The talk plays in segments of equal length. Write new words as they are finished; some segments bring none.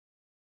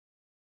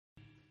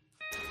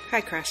Hi,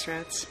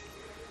 Crossroads.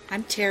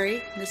 I'm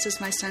Terry. This is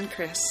my son,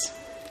 Chris.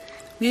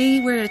 We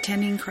were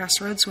attending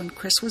Crossroads when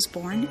Chris was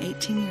born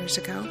 18 years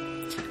ago.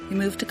 We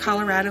moved to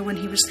Colorado when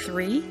he was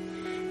 3.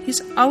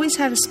 He's always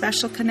had a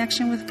special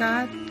connection with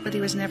God, but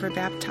he was never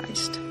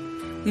baptized.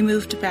 We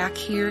moved back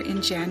here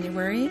in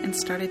January and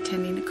started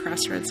attending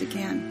Crossroads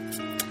again.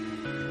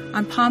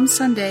 On Palm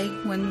Sunday,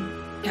 when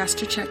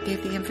Pastor Chuck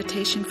gave the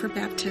invitation for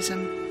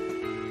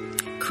baptism,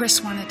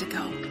 Chris wanted to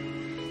go.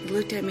 He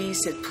looked at me and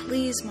said,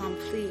 "Please, Mom,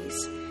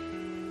 please."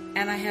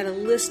 And I had a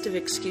list of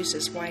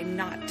excuses why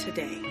not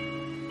today.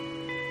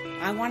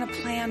 I want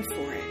to plan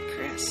for it,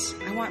 Chris.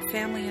 I want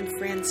family and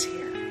friends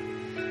here.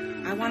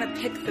 I want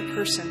to pick the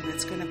person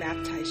that's going to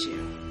baptize you.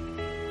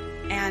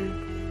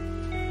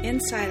 And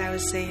inside I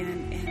was saying,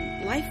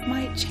 and life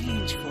might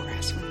change for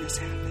us when this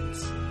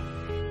happens.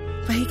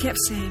 But he kept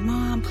saying,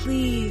 "Mom,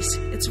 please,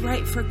 it's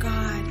right for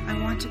God.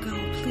 I want to go,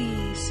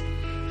 please."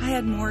 I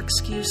had more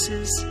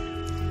excuses.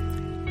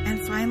 And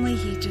finally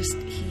he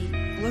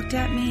looked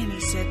at me and he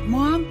said,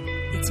 "Mom,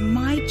 it's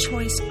my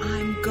choice.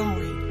 I'm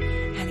going."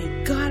 And he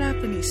got up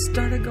and he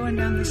started going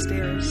down the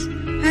stairs.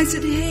 I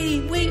said,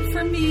 "Hey, wait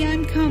for me.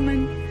 I'm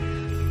coming."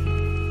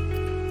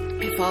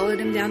 I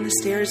followed him down the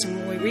stairs, and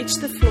when we reached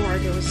the floor,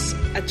 there was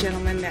a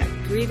gentleman that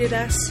greeted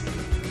us,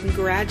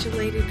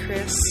 congratulated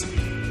Chris,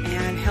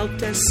 and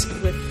helped us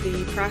with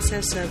the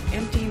process of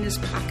emptying his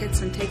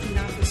pockets and taking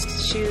off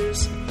his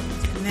shoes.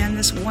 And then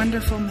this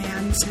wonderful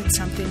man said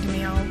something to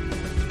me I'll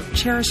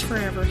cherish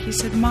forever. He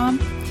said, "Mom,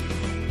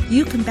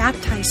 you can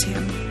baptize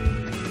him."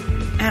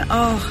 And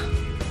oh,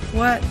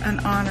 what an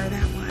honor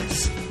that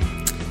was.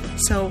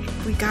 So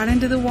we got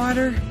into the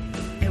water.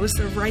 It was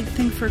the right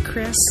thing for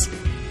Chris,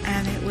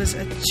 and it was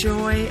a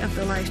joy of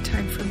the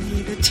lifetime for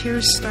me. The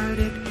tears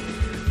started.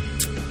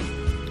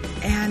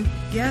 And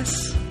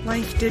yes,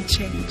 life did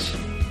change.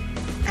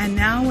 And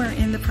now we're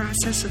in the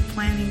process of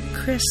planning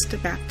Chris to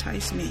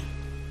baptize me.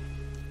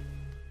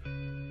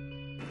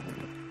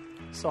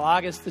 So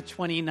August the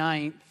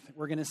 29th,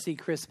 we're going to see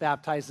Chris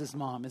baptize his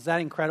mom. Is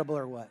that incredible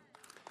or what?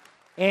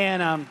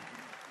 And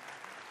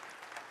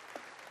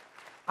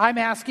I'm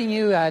asking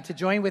you to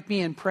join with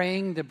me in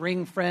praying, to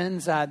bring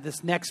friends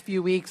this next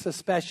few weeks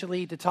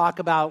especially, to talk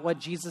about what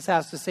Jesus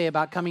has to say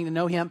about coming to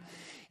know him.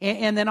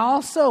 And then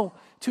also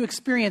to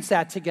experience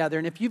that together.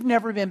 And if you've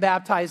never been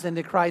baptized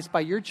into Christ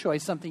by your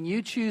choice, something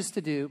you choose to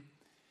do,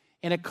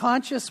 in a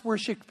conscious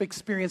worship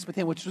experience with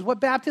him, which is what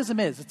baptism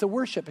is. It's a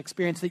worship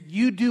experience that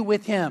you do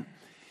with him,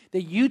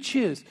 that you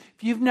choose.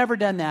 If you've never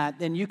done that,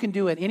 then you can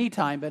do it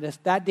anytime, but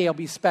that day will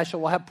be special.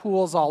 We'll have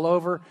pools all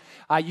over.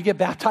 You get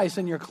baptized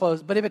in your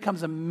clothes, but it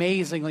becomes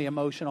amazingly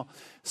emotional.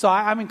 So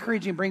I'm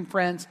encouraging, bring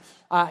friends,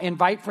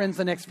 invite friends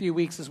the next few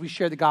weeks as we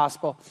share the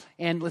gospel,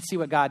 and let's see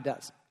what God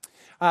does.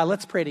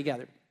 Let's pray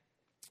together.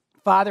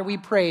 Father, we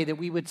pray that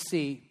we would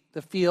see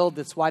the field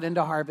that's white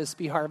unto harvest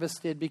be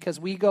harvested because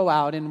we go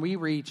out and we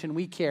reach and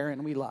we care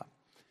and we love.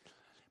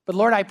 But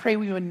Lord, I pray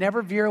we would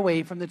never veer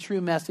away from the true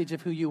message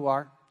of who you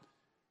are.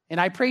 And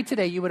I pray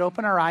today you would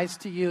open our eyes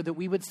to you, that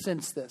we would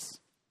sense this.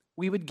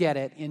 We would get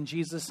it. In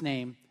Jesus'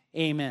 name,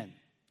 amen.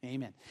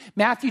 Amen.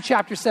 Matthew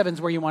chapter 7 is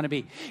where you want to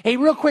be. Hey,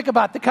 real quick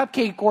about the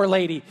cupcake war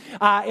lady,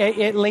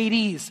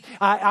 ladies.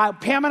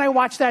 Pam and I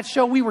watched that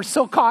show. We were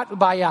so caught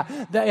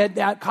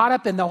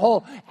up in the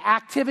whole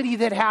activity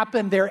that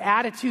happened, their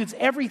attitudes,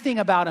 everything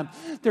about them.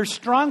 They're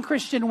strong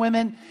Christian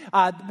women.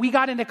 We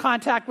got into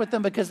contact with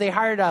them because they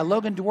hired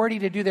Logan Duarte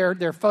to do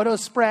their photo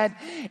spread.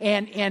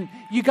 And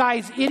you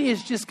guys, it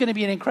is just going to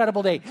be an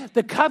incredible day.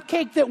 The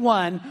cupcake that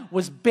won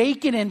was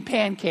bacon and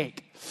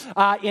pancake.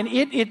 And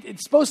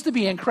it's supposed to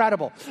be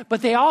incredible.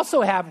 But they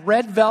also have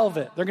red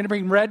velvet. They're going to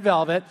bring red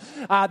velvet.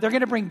 They're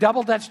going to bring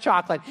double Dutch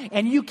chocolate.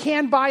 And you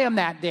can buy them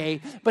that day,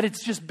 but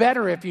it's just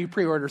better if you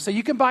pre-order. So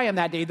you can buy them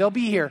that day. They'll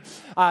be here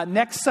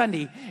next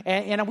Sunday.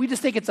 And we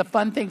just think it's a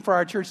fun thing for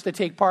our church to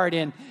take part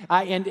in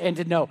and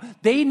to know.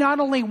 They not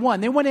only won,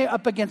 they went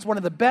up against one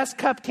of the best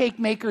cupcake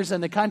makers in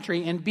the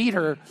country and beat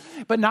her.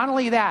 But not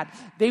only that,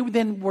 they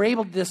then were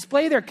able to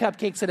display their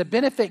cupcakes at a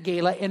benefit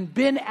gala. And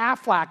Ben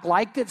Affleck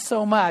liked it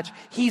so much,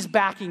 he's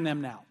backing them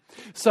now.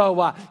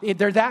 So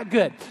they're that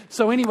good.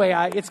 So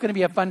anyway, it's going to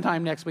be a fun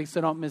time next week,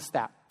 so don't miss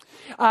that.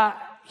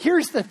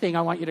 Here's the thing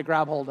I want you to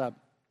grab hold of.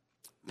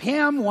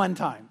 Pam, one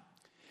time,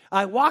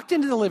 walked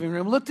into the living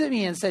room, looked at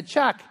me and said,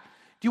 "Chuck,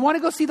 do you want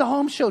to go see the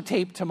home show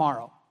tape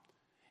tomorrow?"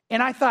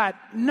 And I thought,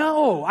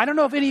 no, I don't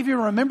know if any of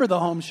you remember the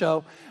home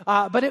show,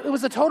 but it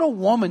was a total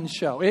woman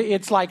show.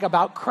 It's like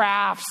about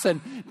crafts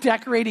and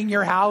decorating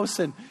your house.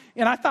 And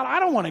I thought, I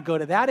don't want to go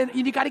to that. And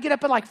you got to get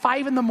up at like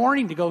 5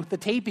 a.m. to go to the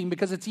taping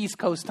because it's East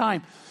Coast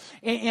time.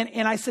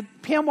 And I said,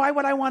 "Pam, why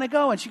would I want to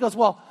go?" And she goes,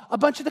 "Well, a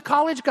bunch of the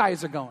college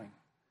guys are going."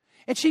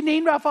 And she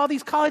named off all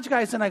these college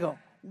guys. And I go,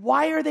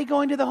 "Why are they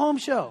going to the home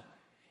show?"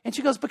 And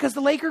she goes, "Because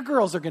the Laker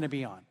girls are going to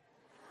be on."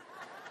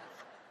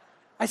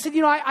 I said,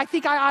 I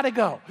think I ought to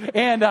go.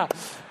 And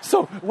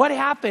so what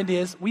happened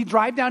is we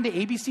drive down to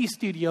ABC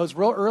Studios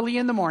real early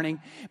in the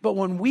morning. But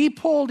when we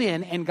pulled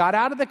in and got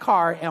out of the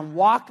car and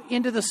walked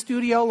into the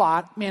studio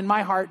lot, man,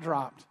 my heart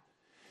dropped.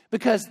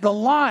 because the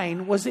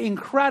line was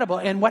incredible.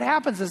 And what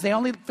happens is they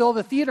only fill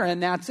the theater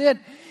and that's it.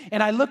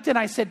 And I looked and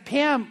I said,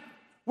 Pam,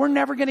 we're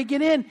never going to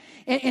get in.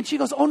 And she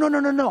goes, oh,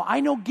 no.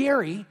 I know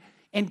Gary.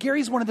 And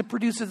Gary's one of the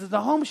producers of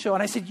the home show.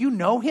 And I said, you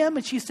know him?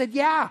 And she said,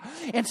 yeah.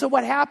 And so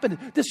what happened?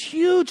 This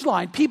huge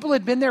line. People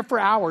had been there for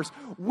hours.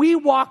 We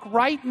walk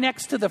right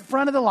next to the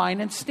front of the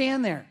line and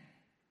stand there.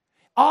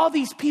 All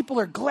these people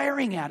are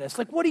glaring at us.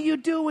 Like, what are you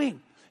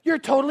doing? You're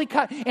totally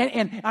cut.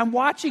 And I'm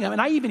watching them. And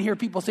I even hear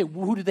people say,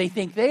 well, who do they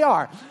think they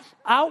are?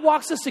 Out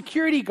walks a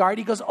security guard.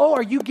 He goes, oh,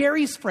 are you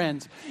Gary's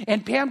friends?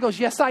 And Pam goes,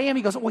 yes, I am.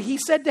 He goes, well, he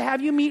said to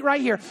have you meet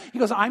right here. He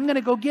goes, I'm going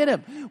to go get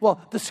him.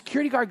 Well, the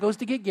security guard goes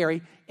to get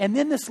Gary. And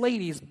then this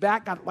lady's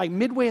back like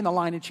midway in the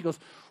line. And she goes,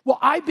 well,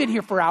 I've been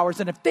here for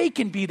hours. And if they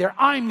can be there,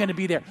 I'm going to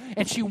be there.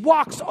 And she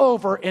walks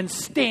over and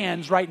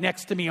stands right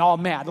next to me all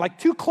mad, like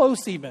too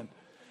close even.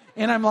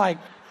 And I'm like,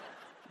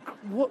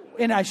 what?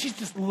 And she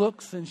just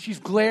looks and she's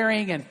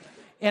glaring.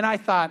 And I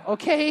thought,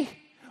 okay.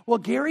 Well,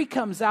 Gary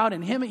comes out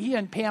and he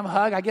and Pam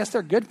hug. I guess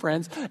they're good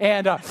friends.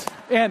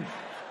 And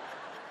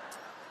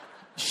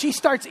she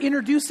starts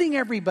introducing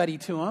everybody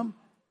to him.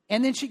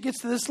 And then she gets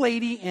to this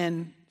lady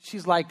and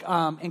she's like,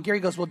 and Gary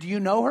goes, well, do you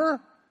know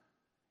her?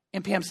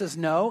 And Pam says,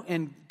 no.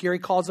 And Gary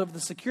calls over the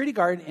security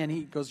guard and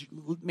he goes,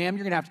 ma'am,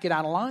 you're going to have to get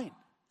out of line.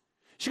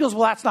 She goes,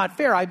 well, that's not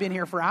fair. I've been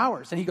here for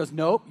hours. And he goes,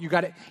 nope, you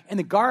got it. And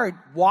the guard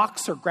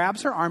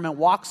grabs her arm and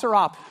walks her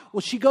off.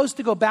 Well, she goes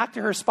to go back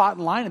to her spot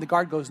in line and the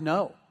guard goes,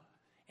 no.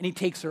 And he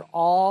takes her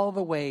all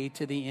the way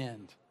to the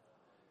end.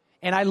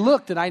 And I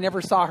looked and I never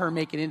saw her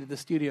make it into the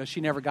studio. She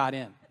never got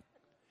in.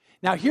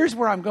 Now, here's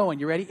where I'm going.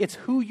 You ready? It's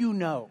who you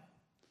know.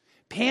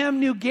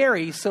 Pam knew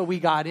Gary, so we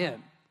got in.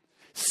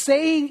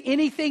 Saying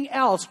anything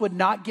else would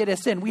not get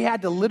us in. We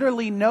had to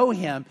literally know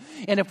him.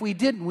 And if we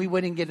didn't, we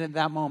wouldn't get into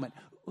that moment.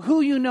 Who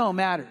you know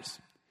matters.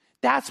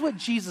 That's what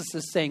Jesus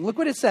is saying. Look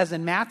what it says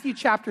in Matthew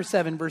chapter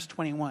 7, verse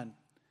 21.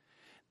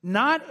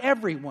 Not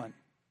everyone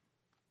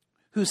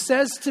who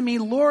says to me,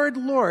 Lord,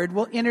 Lord,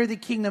 will enter the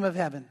kingdom of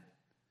heaven,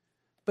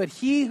 but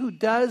he who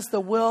does the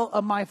will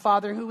of my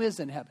Father who is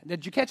in heaven.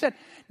 Did you catch that?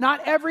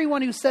 Not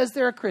everyone who says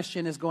they're a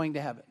Christian is going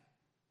to heaven.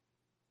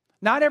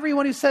 Not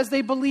everyone who says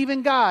they believe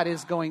in God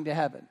is going to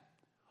heaven.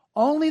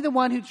 Only the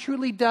one who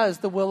truly does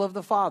the will of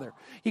the Father.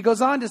 He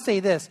goes on to say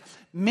this,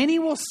 many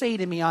will say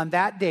to me on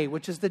that day,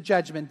 which is the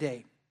judgment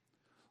day,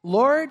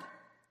 Lord,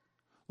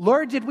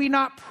 Lord, did we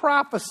not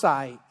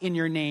prophesy in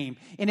your name,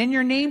 and in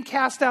your name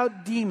cast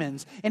out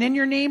demons, and in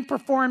your name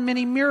perform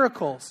many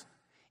miracles?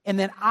 And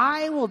then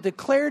I will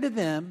declare to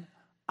them,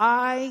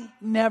 I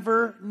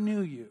never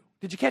knew you.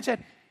 Did you catch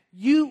that?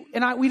 You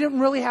and I, we didn't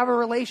really have a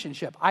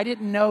relationship. I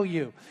didn't know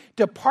you.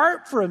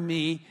 Depart from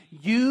me,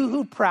 you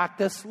who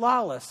practice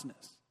lawlessness.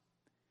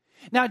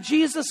 Now,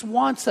 Jesus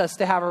wants us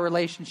to have a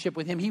relationship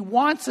with him. He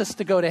wants us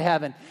to go to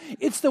heaven.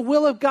 It's the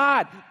will of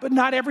God, but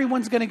not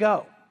everyone's going to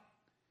go.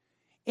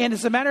 And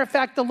as a matter of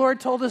fact, the Lord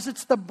told us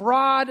it's the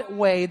broad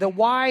way, the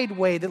wide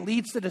way that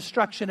leads to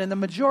destruction, and the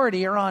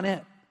majority are on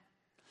it.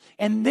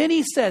 And then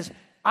he says,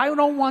 I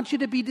don't want you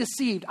to be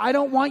deceived. I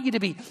don't want you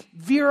to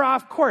veer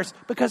off course,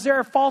 because there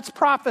are false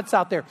prophets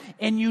out there,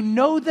 and you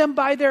know them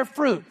by their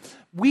fruit.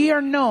 We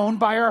are known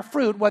by our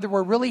fruit, whether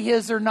we're really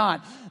his or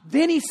not.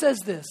 Then he says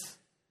this,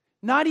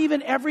 not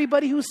even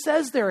everybody who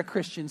says they're a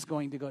Christian is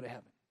going to go to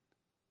heaven.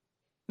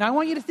 Now, I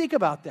want you to think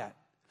about that.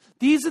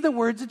 These are the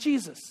words of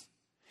Jesus.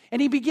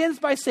 And he begins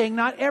by saying,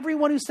 not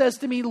everyone who says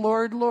to me,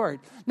 Lord,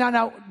 Lord.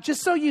 Now,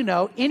 just so you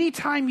know,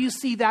 anytime you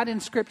see that in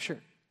Scripture,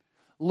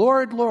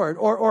 Lord, Lord,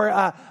 or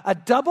a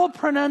double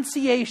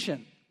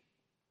pronunciation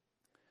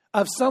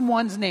of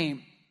someone's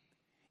name,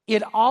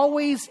 it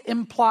always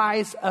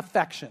implies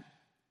affection.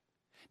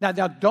 Now,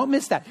 don't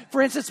miss that.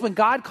 For instance, when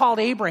God called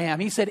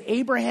Abraham, he said,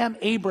 Abraham,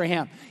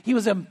 Abraham. He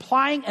was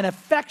implying an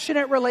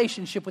affectionate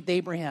relationship with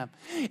Abraham.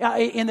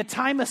 In the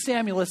time of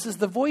Samuel, it says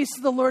the voice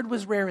of the Lord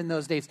was rare in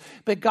those days.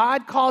 But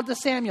God called to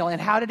Samuel.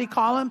 And how did he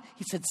call him?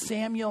 He said,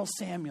 Samuel,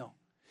 Samuel.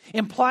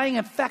 Implying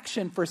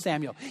affection for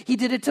Samuel. He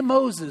did it to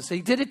Moses.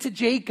 He did it to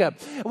Jacob.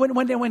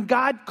 When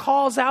God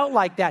calls out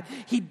like that,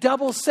 he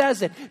double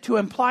says it to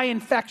imply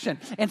affection.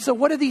 And so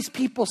what are these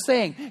people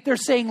saying? They're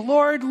saying,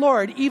 Lord,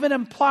 Lord, even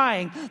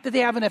implying that they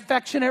have an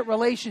affectionate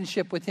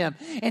relationship with him.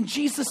 And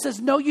Jesus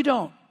says, no, you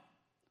don't.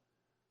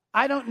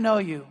 I don't know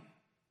you.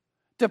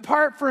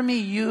 Depart from me,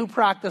 you who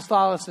practice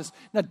lawlessness.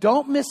 Now,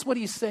 don't miss what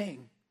he's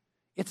saying.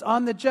 It's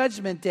on the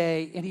judgment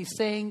day, and he's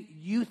saying,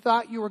 you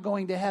thought you were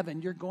going to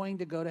heaven. You're going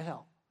to go to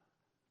hell.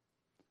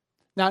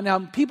 Now,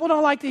 people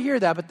don't like to hear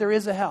that, but there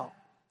is a hell.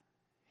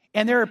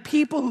 And there are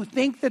people who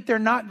think that they're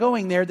not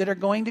going there that are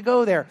going to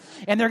go there.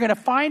 And they're going to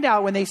find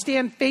out when they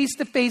stand face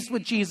to face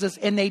with Jesus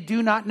and they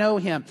do not know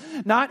him.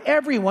 Not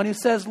everyone who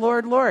says,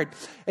 Lord, Lord,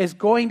 is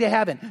going to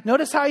heaven.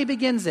 Notice how he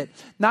begins it.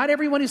 Not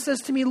everyone who says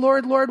to me,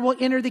 Lord, Lord, will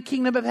enter the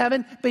kingdom of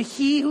heaven, but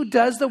he who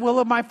does the will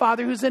of my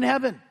Father who's in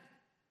heaven.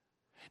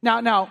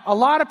 Now, a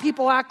lot of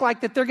people act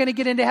like that they're going to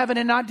get into heaven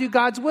and not do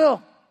God's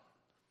will.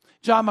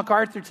 John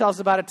MacArthur tells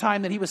about a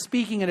time that he was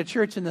speaking at a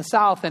church in the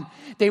South, and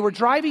they were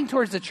driving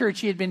towards the church.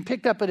 He had been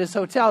picked up at his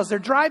hotel. As they're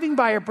driving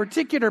by a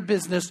particular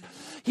business,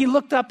 he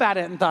looked up at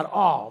it and thought,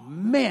 oh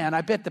man,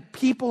 I bet the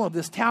people of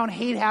this town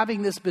hate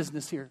having this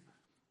business here.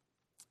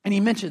 And he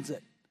mentions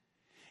it.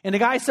 And the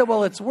guy said,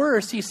 well, it's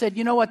worse. He said,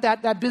 you know what,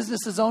 that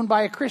business is owned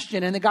by a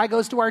Christian. And the guy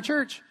goes to our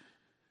church.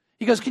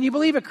 He goes, can you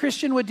believe a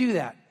Christian would do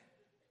that?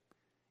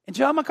 And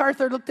John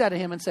MacArthur looked at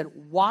him and said,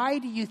 why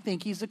do you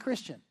think he's a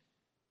Christian?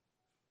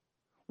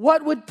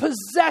 What would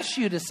possess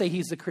you to say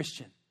he's a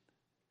Christian?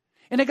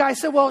 And the guy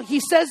said, well, he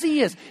says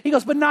he is. He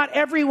goes, but not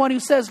everyone who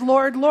says,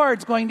 Lord, Lord,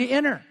 is going to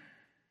enter.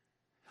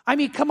 I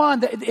mean, come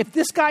on. If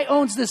this guy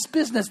owns this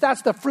business,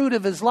 that's the fruit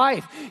of his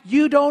life.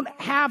 You don't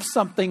have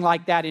something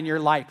like that in your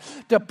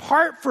life.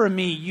 Depart from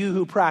me, you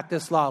who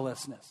practice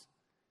lawlessness.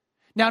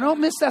 Now, don't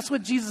miss that's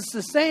what Jesus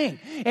is saying.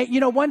 And, you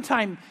know, one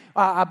time,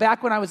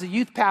 back when I was a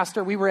youth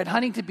pastor, we were at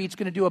Huntington Beach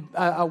going to do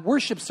a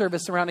worship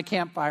service around a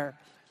campfire.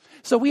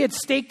 So we had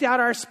staked out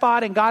our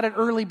spot and got it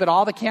early, but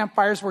all the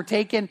campfires were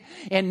taken.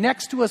 And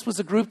next to us was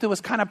a group that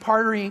was kind of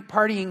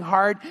partying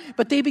hard,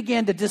 but they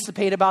began to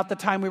dissipate about the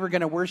time we were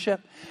going to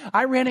worship.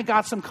 I ran and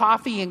got some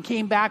coffee and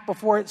came back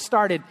before it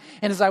started.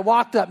 And as I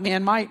walked up,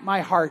 man,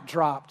 my heart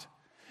dropped.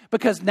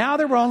 Because now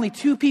there were only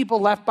 2 people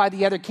left by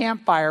the other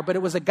campfire, but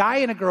it was a guy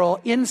and a girl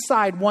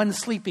inside one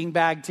sleeping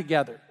bag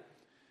together.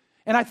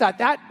 And I thought,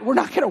 we're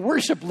not going to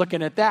worship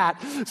looking at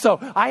that. So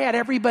I had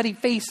everybody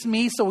face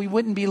me so we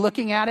wouldn't be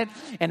looking at it.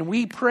 And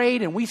we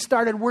prayed and we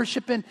started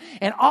worshiping.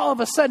 And all of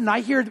a sudden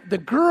I hear the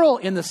girl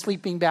in the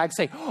sleeping bag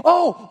say,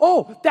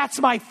 oh, that's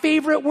my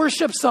favorite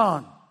worship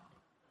song.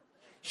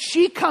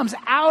 She comes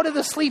out of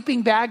the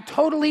sleeping bag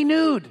totally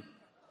nude.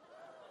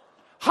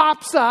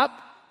 Hops up,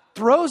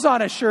 throws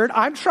on a shirt.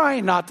 I'm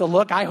trying not to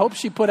look. I hope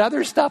she put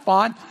other stuff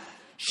on.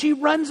 She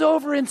runs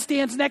over and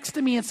stands next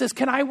to me and says,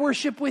 can I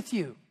worship with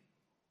you?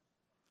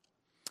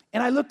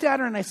 And I looked at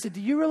her and I said,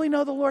 do you really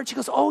know the Lord? She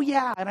goes, oh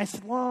yeah. And I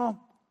said, well,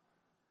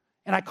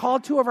 and I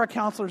called 2 of our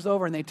counselors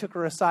over and they took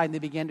her aside and they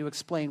began to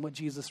explain what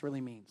Jesus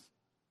really means.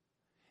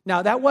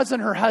 Now, that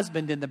wasn't her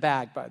husband in the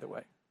bag, by the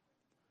way.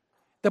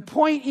 The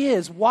point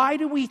is, why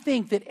do we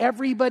think that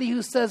everybody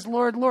who says,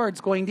 Lord, Lord,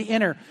 is going to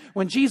enter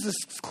when Jesus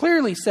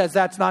clearly says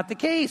that's not the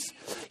case?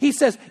 He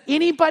says,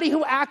 anybody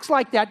who acts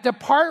like that,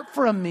 depart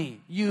from me,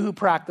 you who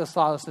practice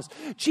lawlessness.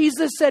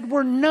 Jesus said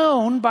we're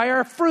known by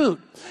our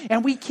fruit,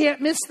 and we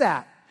can't miss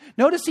that.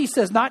 Notice he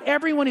says, not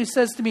everyone who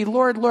says to me,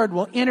 Lord, Lord,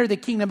 will enter the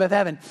kingdom of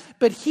heaven,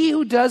 but he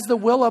who does the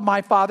will of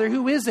my Father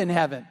who is in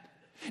heaven.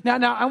 Now,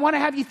 I want to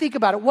have you think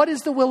about it. What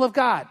is the will of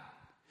God?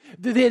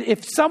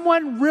 If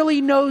someone really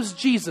knows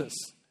Jesus,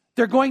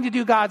 they're going to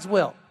do God's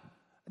will.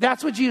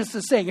 That's what Jesus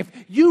is saying. If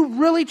you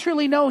really,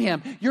 truly know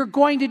him, you're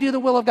going to do the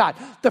will of God.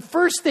 The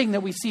first thing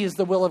that we see is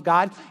the will of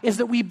God is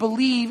that we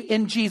believe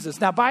in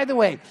Jesus. Now, by the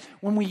way,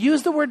 when we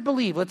use the word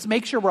believe, let's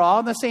make sure we're all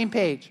on the same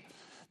page.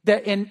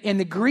 That in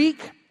the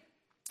Greek,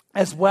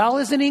 as well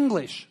as in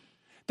English,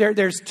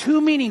 there's 2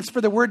 meanings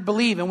for the word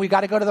believe, and we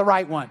got to go to the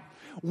right one.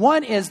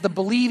 One is the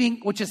believing,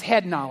 which is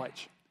head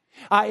knowledge.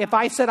 If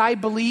I said I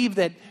believe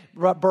that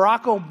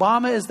Barack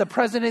Obama is the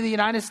president of the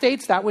United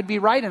States, that would be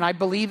right, and I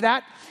believe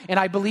that, and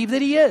I believe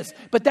that he is.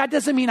 But that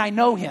doesn't mean I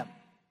know him.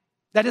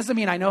 That doesn't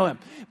mean I know him.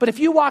 But if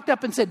you walked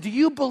up and said, do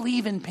you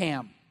believe in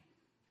Pam?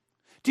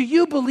 Do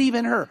you believe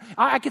in her?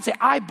 I could say,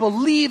 I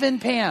believe in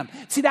Pam.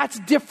 See, that's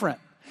different.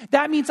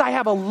 That means I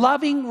have a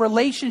loving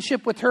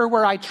relationship with her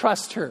where I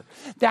trust her.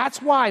 That's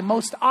why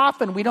most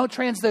often we don't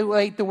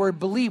translate the word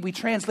believe. We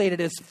translate it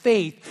as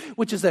faith,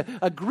 which is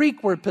a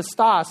Greek word,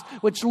 pistos,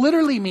 which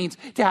literally means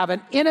to have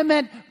an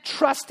intimate,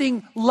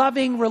 trusting,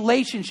 loving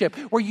relationship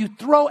where you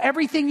throw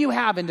everything you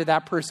have into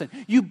that person.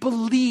 You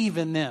believe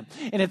in them.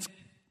 And it's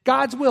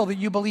God's will that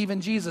you believe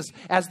in Jesus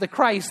as the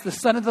Christ, the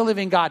Son of the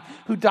living God,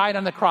 who died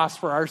on the cross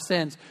for our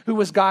sins, who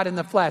was God in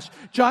the flesh.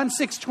 John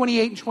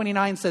 6:28 and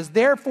 29 says,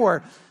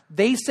 therefore,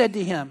 they said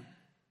to him,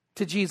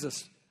 to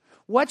Jesus,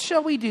 what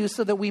shall we do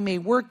so that we may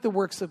work the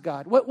works of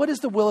God? What is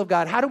the will of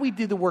God? How do we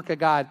do the work of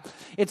God?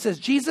 It says,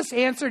 Jesus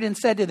answered and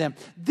said to them,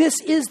 this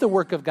is the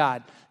work of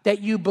God,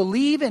 that you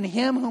believe in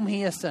him whom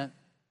he has sent.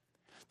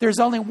 There's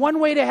only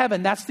one way to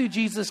heaven. That's through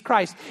Jesus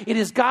Christ. It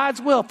is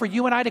God's will for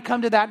you and I to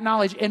come to that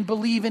knowledge and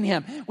believe in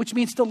him, which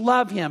means to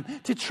love him,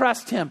 to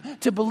trust him,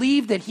 to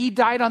believe that he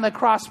died on the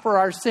cross for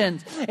our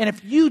sins. And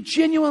if you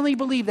genuinely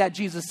believe that,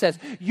 Jesus says,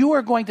 you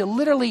are going to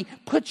literally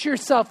put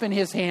yourself in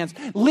his hands,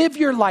 live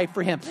your life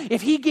for him.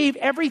 If he gave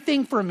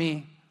everything for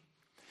me,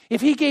 if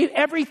he gave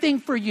everything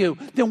for you,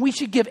 then we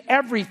should give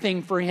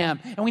everything for him.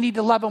 And we need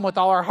to love him with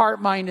all our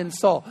heart, mind, and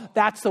soul.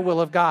 That's the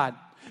will of God.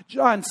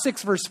 John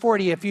 6, verse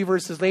 40, a few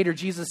verses later,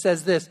 Jesus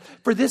says this,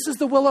 for this is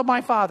the will of my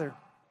Father,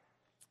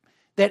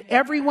 that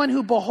everyone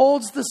who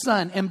beholds the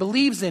Son and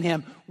believes in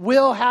him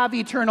will have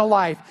eternal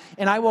life,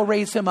 and I will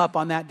raise him up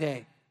on that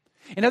day.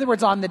 In other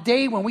words, on the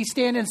day when we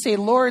stand and say,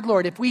 Lord,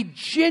 Lord, if we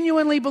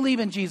genuinely believe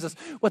in Jesus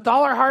with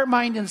all our heart,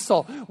 mind, and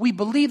soul, we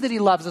believe that he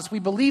loves us. We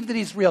believe that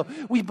he's real.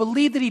 We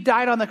believe that he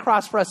died on the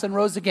cross for us and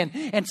rose again.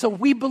 And so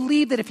we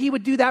believe that if he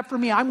would do that for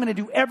me, I'm going to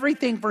do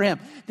everything for him.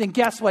 Then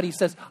guess what? He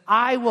says,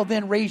 I will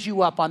then raise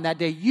you up on that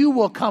day. You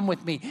will come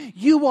with me.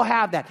 You will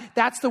have that.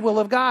 That's the will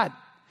of God.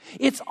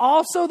 It's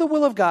also the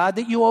will of God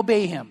that you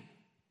obey him.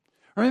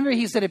 Remember,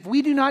 he said, if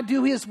we do not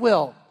do his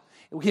will,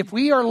 if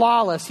we are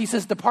lawless, he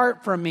says,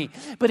 depart from me.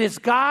 But it's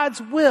God's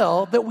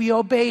will that we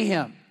obey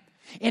him.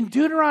 In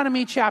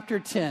Deuteronomy chapter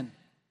 10,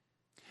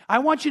 I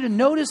want you to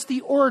notice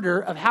the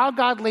order of how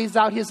God lays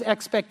out his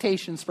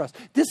expectations for us.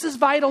 This is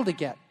vital to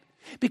get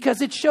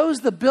because it shows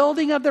the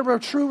building of the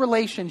true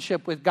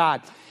relationship with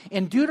God.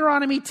 In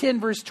Deuteronomy 10,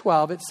 verse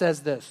 12, it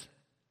says this,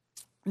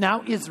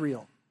 now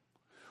Israel,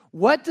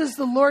 what does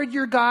the Lord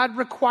your God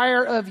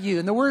require of you?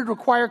 And the word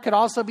require could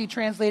also be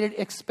translated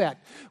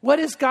expect. What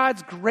is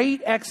God's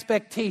great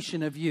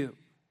expectation of you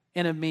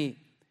and of me?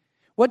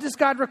 What does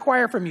God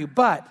require from you?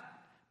 But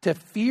to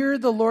fear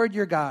the Lord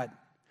your God,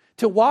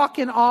 to walk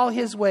in all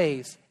his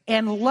ways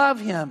and love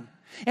him,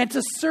 and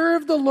to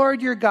serve the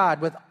Lord your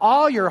God with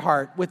all your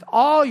heart, with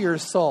all your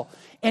soul,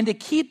 and to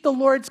keep the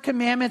Lord's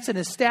commandments and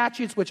his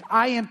statutes, which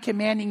I am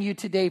commanding you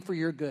today for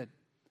your good.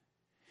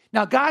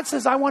 Now, God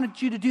says, I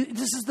wanted you to do,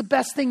 this is the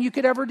best thing you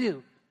could ever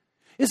do.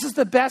 This is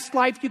the best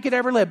life you could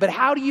ever live. But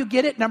how do you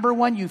get it? Number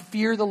one, you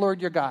fear the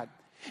Lord your God.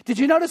 Did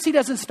you notice he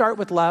doesn't start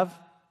with love?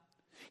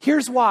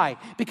 Here's why.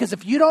 Because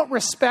if you don't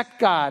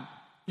respect God,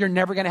 you're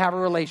never going to have a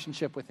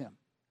relationship with him.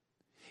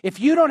 If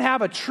you don't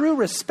have a true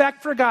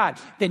respect for God,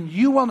 then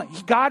you will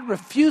not. God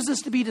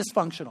refuses to be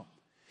dysfunctional.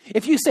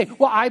 If you say,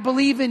 well, I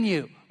believe in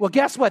you. Well,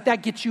 guess what?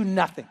 That gets you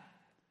nothing.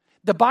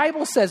 The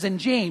Bible says in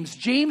James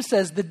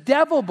says the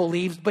devil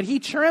believes, but he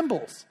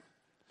trembles.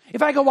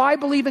 If I go, well, I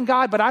believe in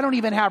God, but I don't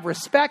even have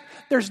respect,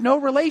 there's no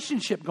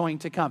relationship going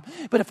to come.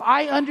 But if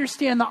I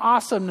understand the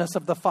awesomeness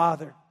of the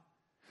Father,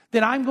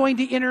 then I'm going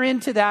to enter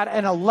into that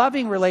in a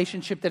loving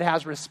relationship that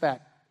has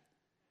respect.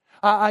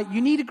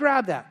 You need to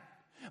grab that.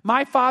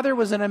 My father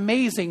was an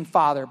amazing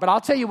father, but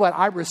I'll tell you what,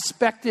 I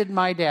respected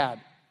my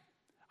dad.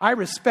 I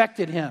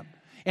respected him.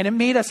 And it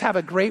made us have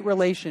a great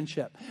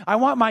relationship. I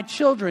want my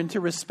children to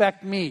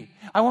respect me.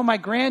 I want my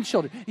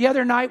grandchildren. The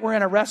other night we're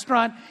in a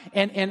restaurant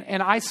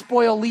and I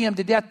spoil Liam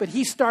to death, but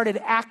he started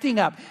acting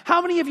up.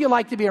 How many of you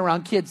like to be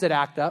around kids that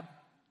act up?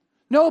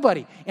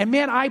 Nobody. And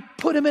man, I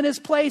put him in his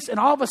place and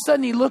all of a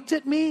sudden he looked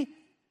at me.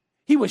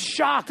 He was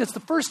shocked. It's the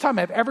first time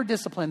I've ever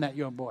disciplined that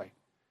young boy.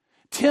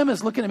 Tim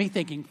is looking at me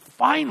thinking,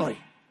 finally.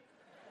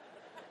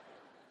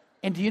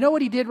 And do you know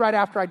what he did right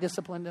after I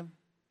disciplined him?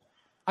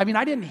 I mean,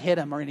 I didn't hit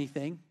him or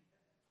anything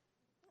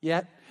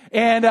yet.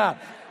 And I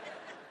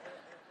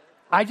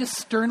just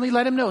sternly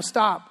let him know,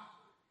 stop.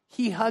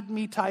 He hugged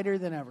me tighter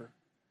than ever.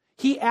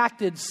 He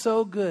acted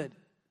so good.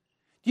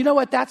 You know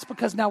what? That's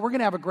because now we're going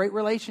to have a great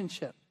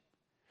relationship.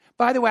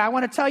 By the way, I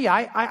want to tell you,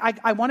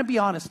 I want to be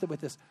honest with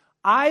this.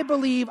 I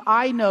believe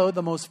I know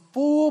the most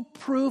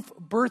foolproof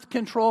birth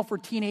control for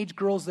teenage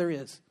girls there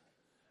is.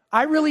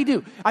 I really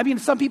do. I mean,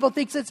 some people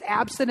think it's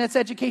abstinence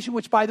education,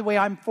 which, by the way,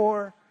 I'm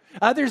for.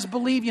 Others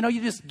believe,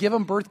 you just give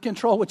them birth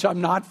control, which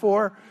I'm not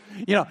for.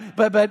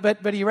 But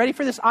are you ready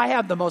for this? I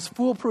have the most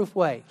foolproof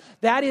way.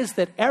 That is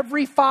that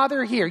every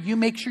father here, you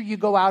make sure you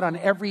go out on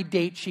every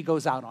date she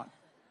goes out on.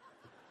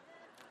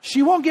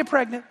 She won't get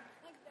pregnant.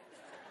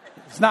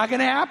 It's not going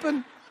to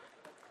happen.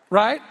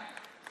 Right?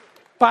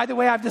 By the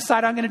way, I've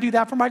decided I'm going to do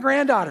that for my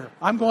granddaughter.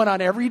 I'm going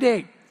on every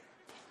date.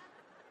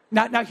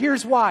 Now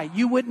here's why.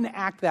 You wouldn't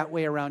act that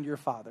way around your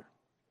father.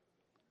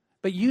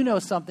 But you know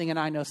something and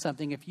I know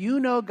something. If you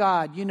know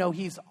God, you know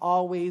he's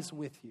always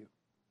with you.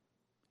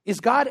 Is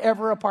God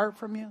ever apart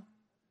from you?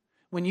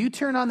 When you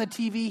turn on the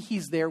TV,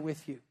 he's there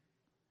with you.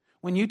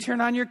 When you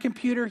turn on your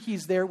computer,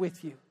 he's there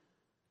with you.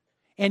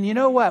 And you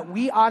know what?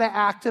 We ought to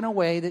act in a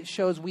way that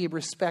shows we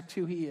respect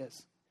who he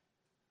is.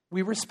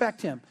 We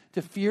respect him,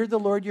 to fear the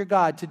Lord your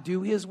God, to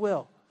do his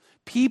will.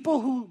 People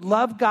who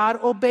love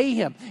God obey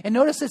him. And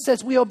notice it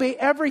says we obey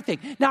everything.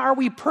 Now, are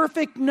we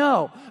perfect?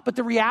 No. But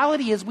the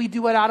reality is we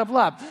do it out of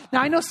love.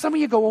 Now, I know some of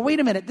you go, well, wait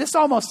a minute. This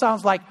almost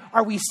sounds like,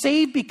 are we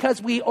saved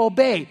because we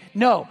obey?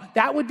 No,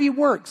 that would be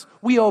works.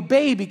 We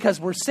obey because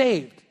we're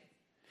saved.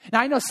 Now,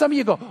 I know some of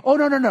you go, oh,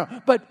 no.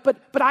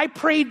 But I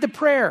prayed the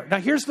prayer. Now,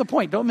 here's the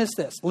point. Don't miss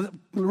this.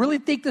 Really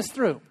think this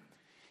through.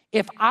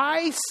 If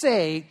I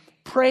say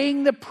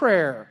praying the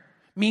prayer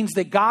means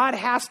that God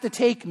has to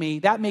take me,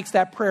 that makes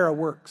that prayer a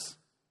works.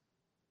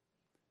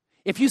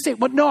 If you say,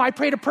 well, no, I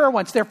prayed a prayer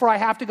once, therefore I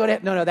have to go to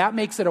heaven. No, that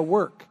makes it a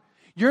work.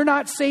 You're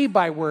not saved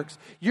by works.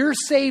 You're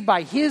saved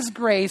by his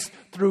grace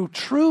through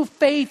true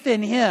faith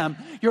in him.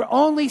 You're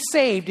only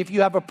saved if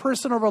you have a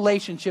personal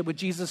relationship with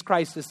Jesus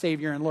Christ as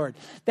Savior and Lord.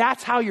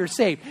 That's how you're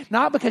saved.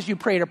 Not because you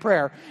prayed a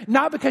prayer.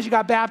 Not because you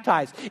got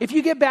baptized. If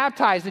you get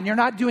baptized and you're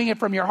not doing it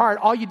from your heart,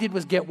 all you did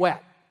was get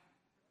wet.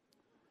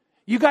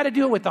 You got to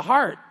do it with the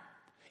heart.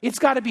 It's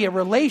got to be a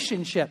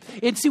relationship.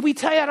 And see, we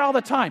tell you that all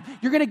the time.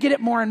 You're going to get it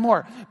more and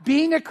more.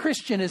 Being a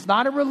Christian is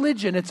not a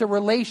religion. It's a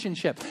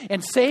relationship.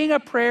 And saying a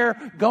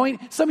prayer,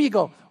 some of you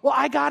go, well,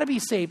 I got to be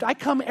saved. I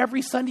come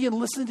every Sunday and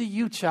listen to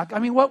you, Chuck. I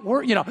mean,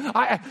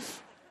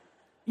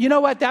 you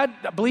know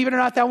what? Believe it or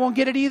not, that won't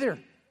get it either.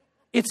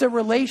 It's a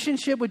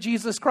relationship with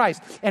Jesus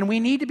Christ. And we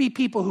need to be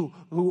people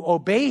who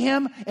obey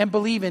him and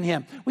believe in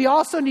him. We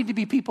also need to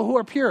be people who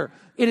are pure.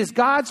 It is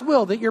God's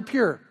will that you're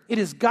pure. It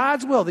is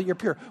God's will that you're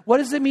pure. What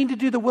does it mean to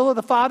do the will of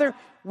the Father?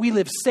 We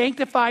live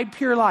sanctified,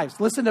 pure lives.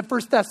 Listen to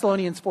 1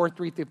 Thessalonians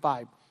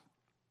 4:3-5.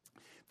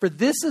 For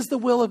this is the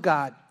will of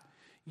God,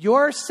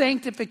 your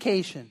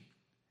sanctification,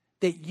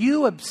 that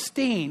you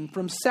abstain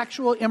from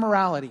sexual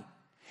immorality,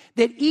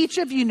 that each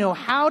of you know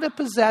how to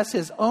possess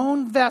his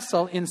own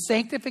vessel in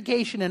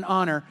sanctification and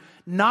honor,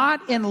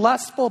 not in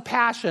lustful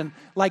passion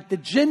like the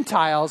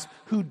Gentiles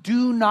who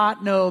do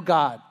not know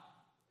God.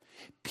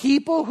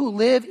 People who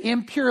live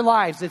impure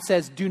lives, it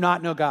says, do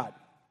not know God.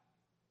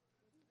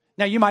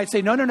 Now you might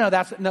say, no,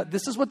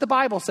 this is what the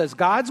Bible says.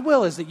 God's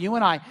will is that you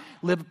and I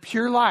live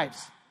pure lives.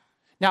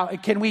 Now,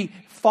 can we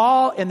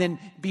fall and then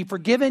be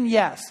forgiven?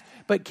 Yes.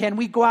 But can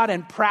we go out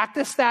and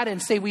practice that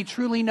and say we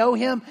truly know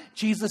him?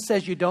 Jesus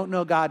says you don't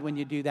know God when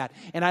you do that.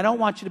 And I don't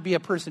want you to be a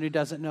person who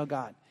doesn't know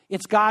God.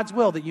 It's God's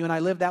will that you and I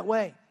live that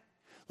way.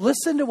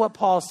 Listen to what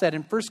Paul said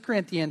in 1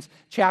 Corinthians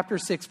chapter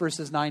 6,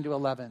 verses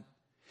 9-11.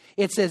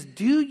 It says,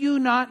 do you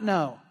not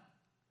know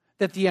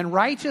that the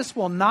unrighteous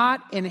will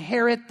not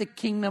inherit the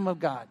kingdom of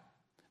God?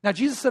 Now,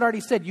 Jesus had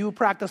already said, you who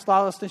practice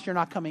lawlessness, you're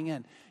not coming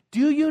in.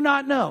 Do you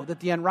not know that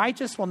the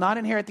unrighteous will not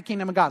inherit the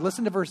kingdom of God?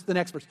 Listen to the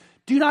next verse.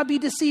 Do not be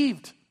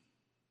deceived.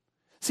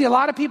 See, a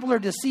lot of people are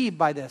deceived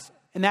by this.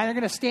 And now they're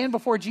going to stand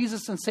before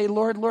Jesus and say,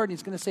 Lord, Lord. And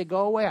he's going to say,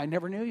 go away. I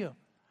never knew you.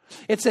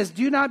 It says,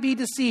 do not be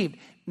deceived.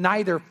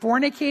 Neither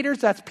fornicators,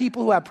 that's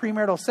people who have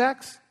premarital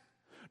sex,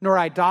 nor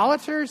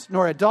idolaters,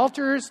 nor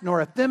adulterers,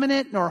 nor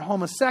effeminate, nor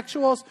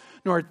homosexuals,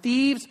 nor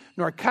thieves,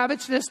 nor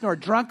covetous, nor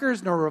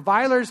drunkards, nor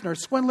revilers, nor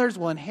swindlers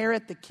will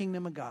inherit the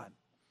kingdom of God.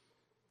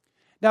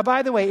 Now,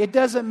 by the way, it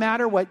doesn't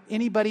matter what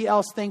anybody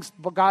else thinks,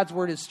 but God's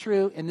word is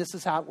true, and this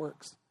is how it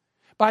works.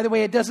 By the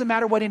way, it doesn't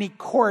matter what any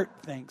court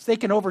thinks. They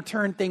can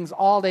overturn things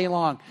all day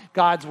long.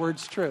 God's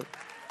word's true.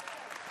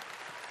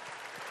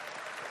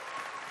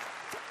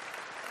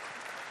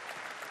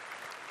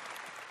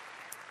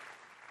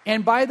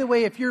 And by the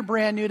way, if you're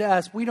brand new to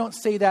us, we don't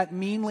say that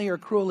meanly or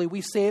cruelly. We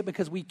say it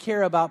because we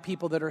care about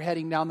people that are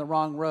heading down the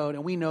wrong road,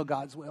 and we know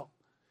God's will.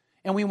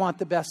 And we want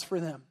the best for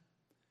them.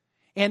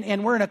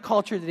 And we're in a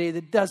culture today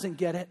that doesn't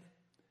get it.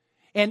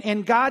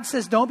 And God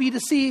says, don't be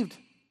deceived.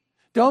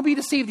 Don't be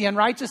deceived. The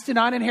unrighteous do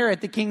not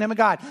inherit the kingdom of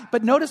God.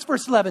 But notice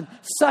verse 11.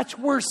 Such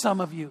were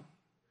some of you.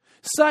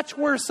 Such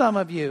were some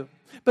of you.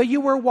 But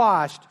you were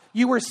washed.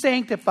 You were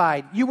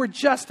sanctified. You were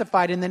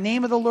justified in the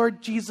name of the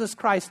Lord Jesus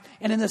Christ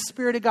and in the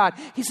Spirit of God.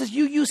 He says,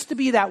 you used to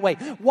be that way.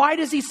 Why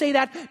does he say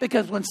that?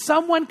 Because when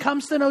someone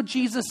comes to know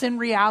Jesus in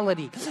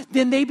reality,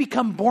 then they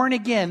become born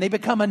again. They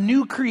become a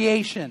new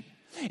creation.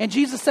 And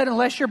Jesus said,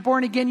 unless you're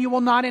born again, you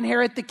will not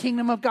inherit the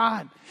kingdom of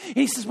God. And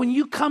he says, when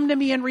you come to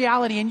me in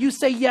reality and you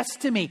say yes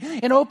to me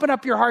and open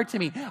up your heart to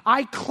me,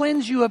 I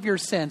cleanse you of your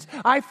sins.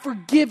 I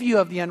forgive you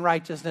of the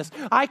unrighteousness.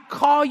 I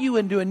call you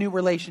into a new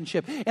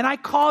relationship. And I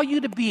call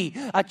you to be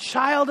a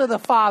child of the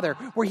Father,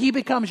 where he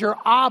becomes your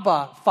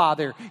Abba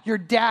Father, your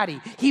daddy.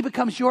 He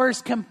becomes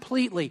yours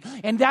completely.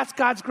 And that's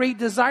God's great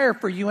desire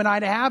for you and I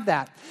to have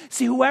that.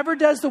 See, whoever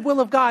does the will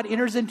of God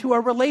enters into a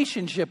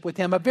relationship with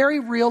him, a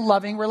very real,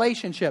 loving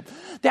relationship.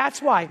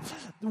 That's why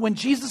when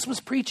Jesus was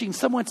preaching,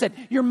 someone said,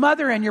 your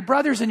mother and your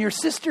brothers and your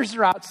sisters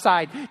are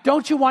outside.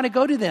 Don't you want to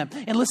go to them?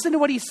 And listen to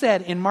what he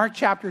said in Mark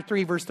chapter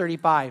 3, verse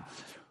 35.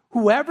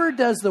 Whoever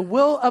does the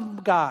will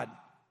of God,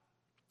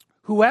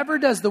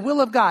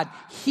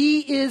 he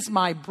is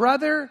my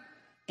brother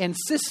and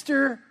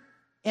sister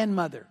and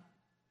mother.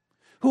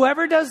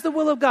 Whoever does the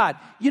will of God,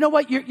 you know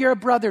what? You're a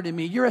brother to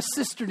me. You're a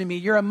sister to me.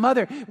 You're a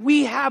mother.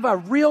 We have a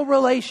real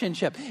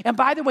relationship. And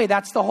by the way,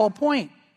 that's the whole point.